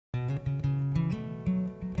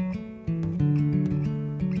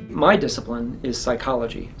my discipline is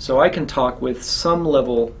psychology, so I can talk with some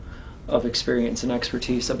level of experience and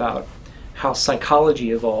expertise about how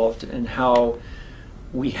psychology evolved and how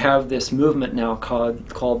we have this movement now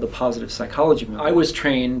called the positive psychology movement. I was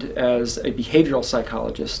trained as a behavioral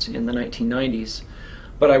psychologist in the 1990s,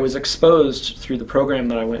 but I was exposed through the program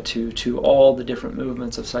that I went to all the different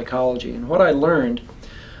movements of psychology. And what I learned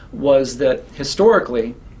was that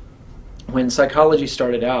historically, when psychology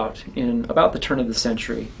started out in about the turn of the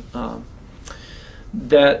century,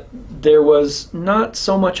 that there was not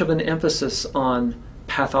so much of an emphasis on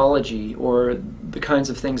pathology or the kinds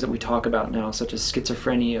of things that we talk about now, such as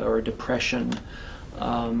schizophrenia or depression,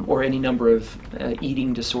 or any number of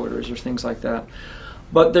eating disorders or things like that.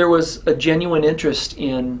 But there was a genuine interest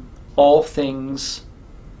in all things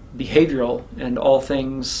behavioral and all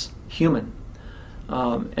things human.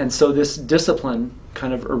 And so this discipline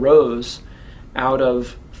kind of arose out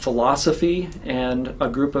of philosophy and a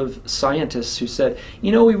group of scientists who said,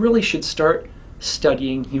 you know, we really should start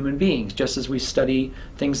studying human beings, just as we study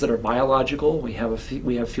things that are biological. We have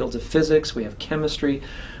fields of physics, we have chemistry.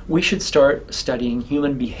 We should start studying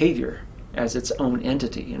human behavior as its own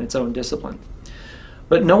entity and its own discipline.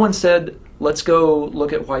 But no one said, let's go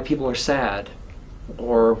look at why people are sad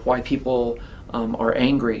or why people are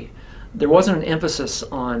angry. There wasn't an emphasis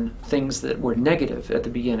on things that were negative at the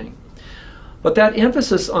beginning. But that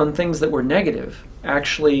emphasis on things that were negative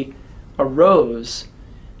actually arose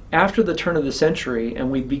after the turn of the century,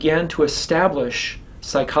 and we began to establish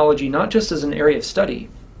psychology not just as an area of study,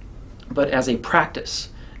 but as a practice,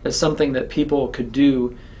 as something that people could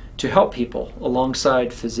do to help people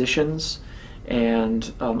alongside physicians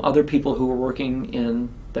and other people who were working in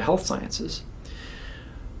the health sciences.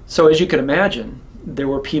 So as you can imagine, there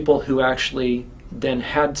were people who actually then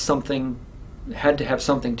had to have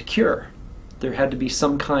something to cure. There had to be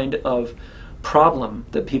some kind of problem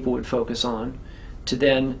that people would focus on to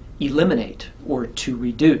then eliminate or to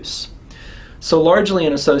reduce. So largely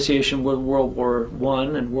in association with World War I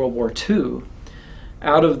and World War II,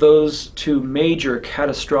 out of those two major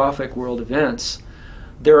catastrophic world events,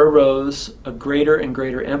 there arose a greater and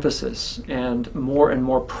greater emphasis and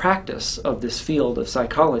more practice of this field of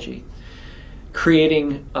psychology,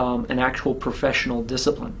 creating an actual professional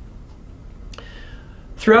discipline.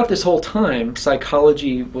 Throughout this whole time,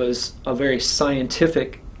 psychology was a very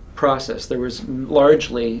scientific process. There was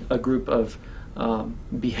largely a group of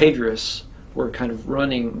behaviorists were kind of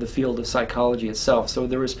running the field of psychology itself. So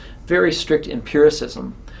there was very strict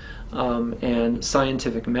empiricism and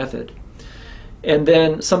scientific method. And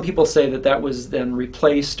then some people say that that was then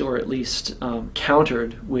replaced or at least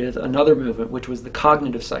countered with another movement, which was the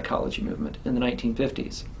cognitive psychology movement in the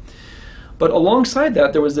 1950s. But alongside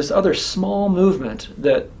that, there was this other small movement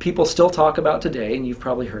that people still talk about today, and you've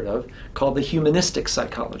probably heard of, called the humanistic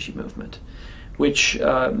psychology movement, which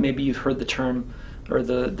maybe you've heard the term or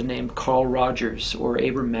the name Carl Rogers or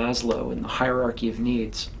Abraham Maslow in the hierarchy of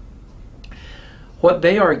needs. What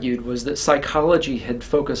they argued was that psychology had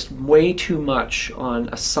focused way too much on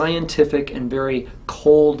a scientific and very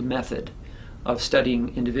cold method of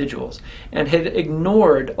studying individuals and had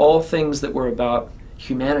ignored all things that were about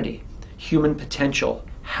humanity, human potential,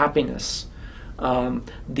 happiness,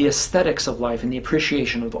 the aesthetics of life and the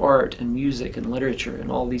appreciation of art and music and literature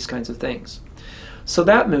and all these kinds of things. So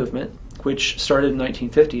that movement, which started in the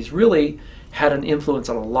 1950s, really had an influence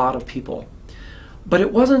on a lot of people. But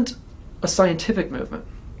it wasn't a scientific movement.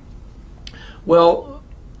 Well,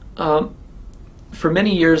 for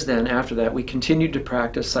many years then after that, we continued to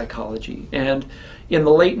practice psychology. And in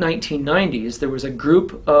the late 1990s, there was a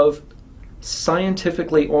group of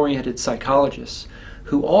scientifically oriented psychologists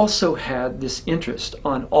who also had this interest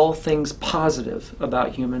on all things positive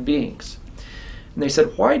about human beings. And they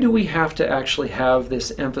said, why do we have to actually have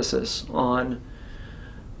this emphasis on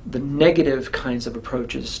the negative kinds of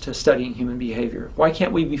approaches to studying human behavior? Why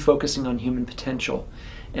can't we be focusing on human potential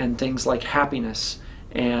and things like happiness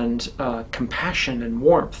and compassion and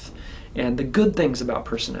warmth and the good things about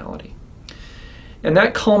personality? And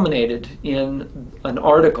that culminated in an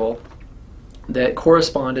article that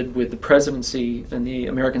corresponded with the presidency in the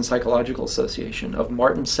American Psychological Association of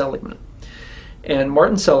Martin Seligman. And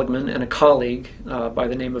Martin Seligman and a colleague by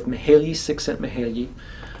the name of Mihaly Csikszentmihalyi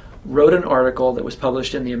wrote an article that was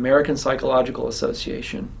published in the American Psychological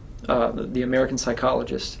Association, the American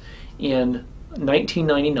Psychologist, in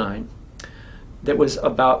 1999 that was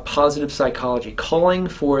about positive psychology, calling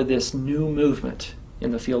for this new movement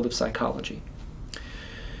in the field of psychology.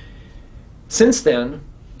 Since then,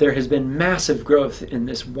 there has been massive growth in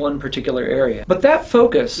this one particular area, but that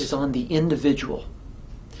focus is on the individual.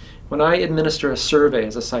 When I administer a survey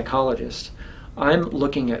as a psychologist, I'm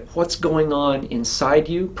looking at what's going on inside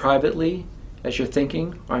you privately as you're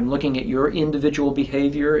thinking. I'm looking at your individual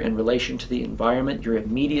behavior in relation to the environment, your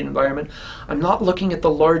immediate environment. I'm not looking at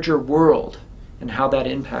the larger world and how that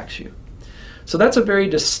impacts you. So that's a very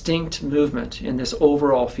distinct movement in this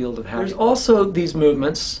overall field of happiness. There's also these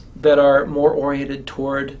movements that are more oriented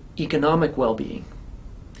toward economic well-being.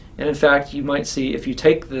 And in fact, you might see, if you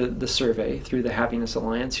take the survey through the Happiness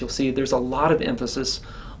Alliance, you'll see there's a lot of emphasis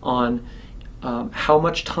on how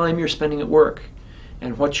much time you're spending at work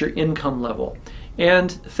and what's your income level,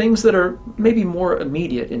 and things that are maybe more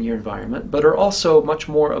immediate in your environment, but are also much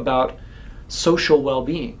more about social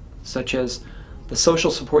well-being, such as the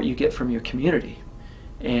social support you get from your community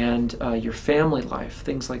and your family life,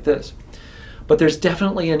 things like this. But there's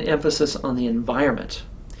definitely an emphasis on the environment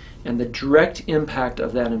and the direct impact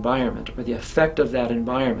of that environment, or the effect of that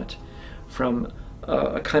environment, from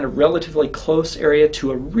a kind of relatively close area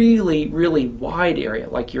to a really, really wide area,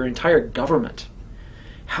 like your entire government.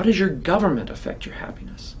 How does your government affect your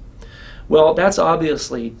happiness? Well, that's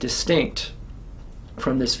obviously distinct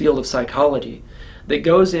from this field of psychology that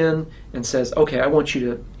goes in and says, okay, I want you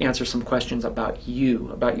to answer some questions about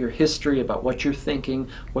you, about your history, about what you're thinking,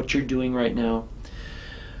 what you're doing right now.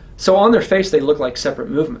 So on their face, they look like separate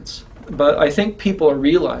movements. But I think people are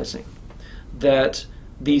realizing that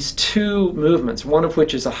these two movements, one of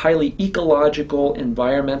which is a highly ecological,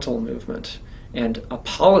 environmental movement, and a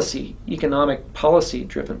policy, economic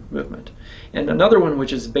policy-driven movement, and another one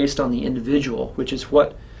which is based on the individual, which is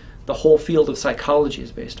what the whole field of psychology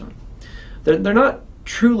is based on. They're not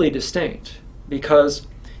truly distinct, because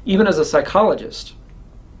even as a psychologist,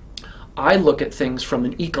 I look at things from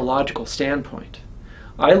an ecological standpoint.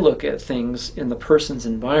 I look at things in the person's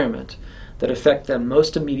environment that affect them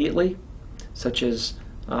most immediately, such as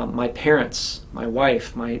my parents, my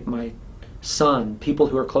wife, my son, people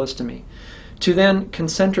who are close to me, to then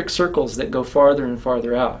concentric circles that go farther and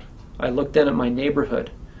farther out. I look then at my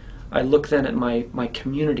neighborhood. I look then at my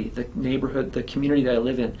community, the neighborhood, the community that I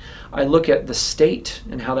live in. I look at the state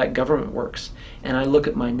and how that government works, and I look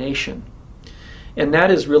at my nation. And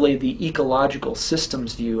that is really the ecological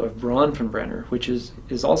systems view of Bronfenbrenner, which is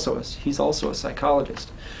also he's also a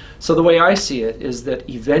psychologist. So the way I see it is that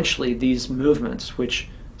eventually these movements, which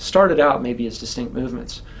started out maybe as distinct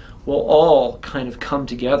movements, will all kind of come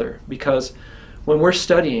together, because when we're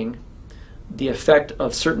studying the effect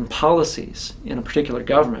of certain policies in a particular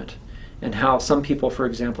government, and how some people, for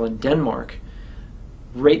example, in Denmark,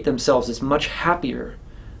 rate themselves as much happier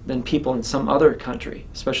than people in some other country,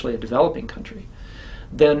 especially a developing country,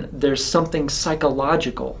 then there's something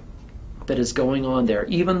psychological that is going on there,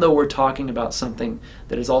 even though we're talking about something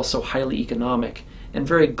that is also highly economic and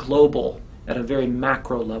very global at a very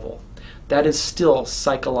macro level. That is still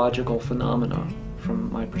psychological phenomena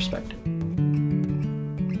from my perspective.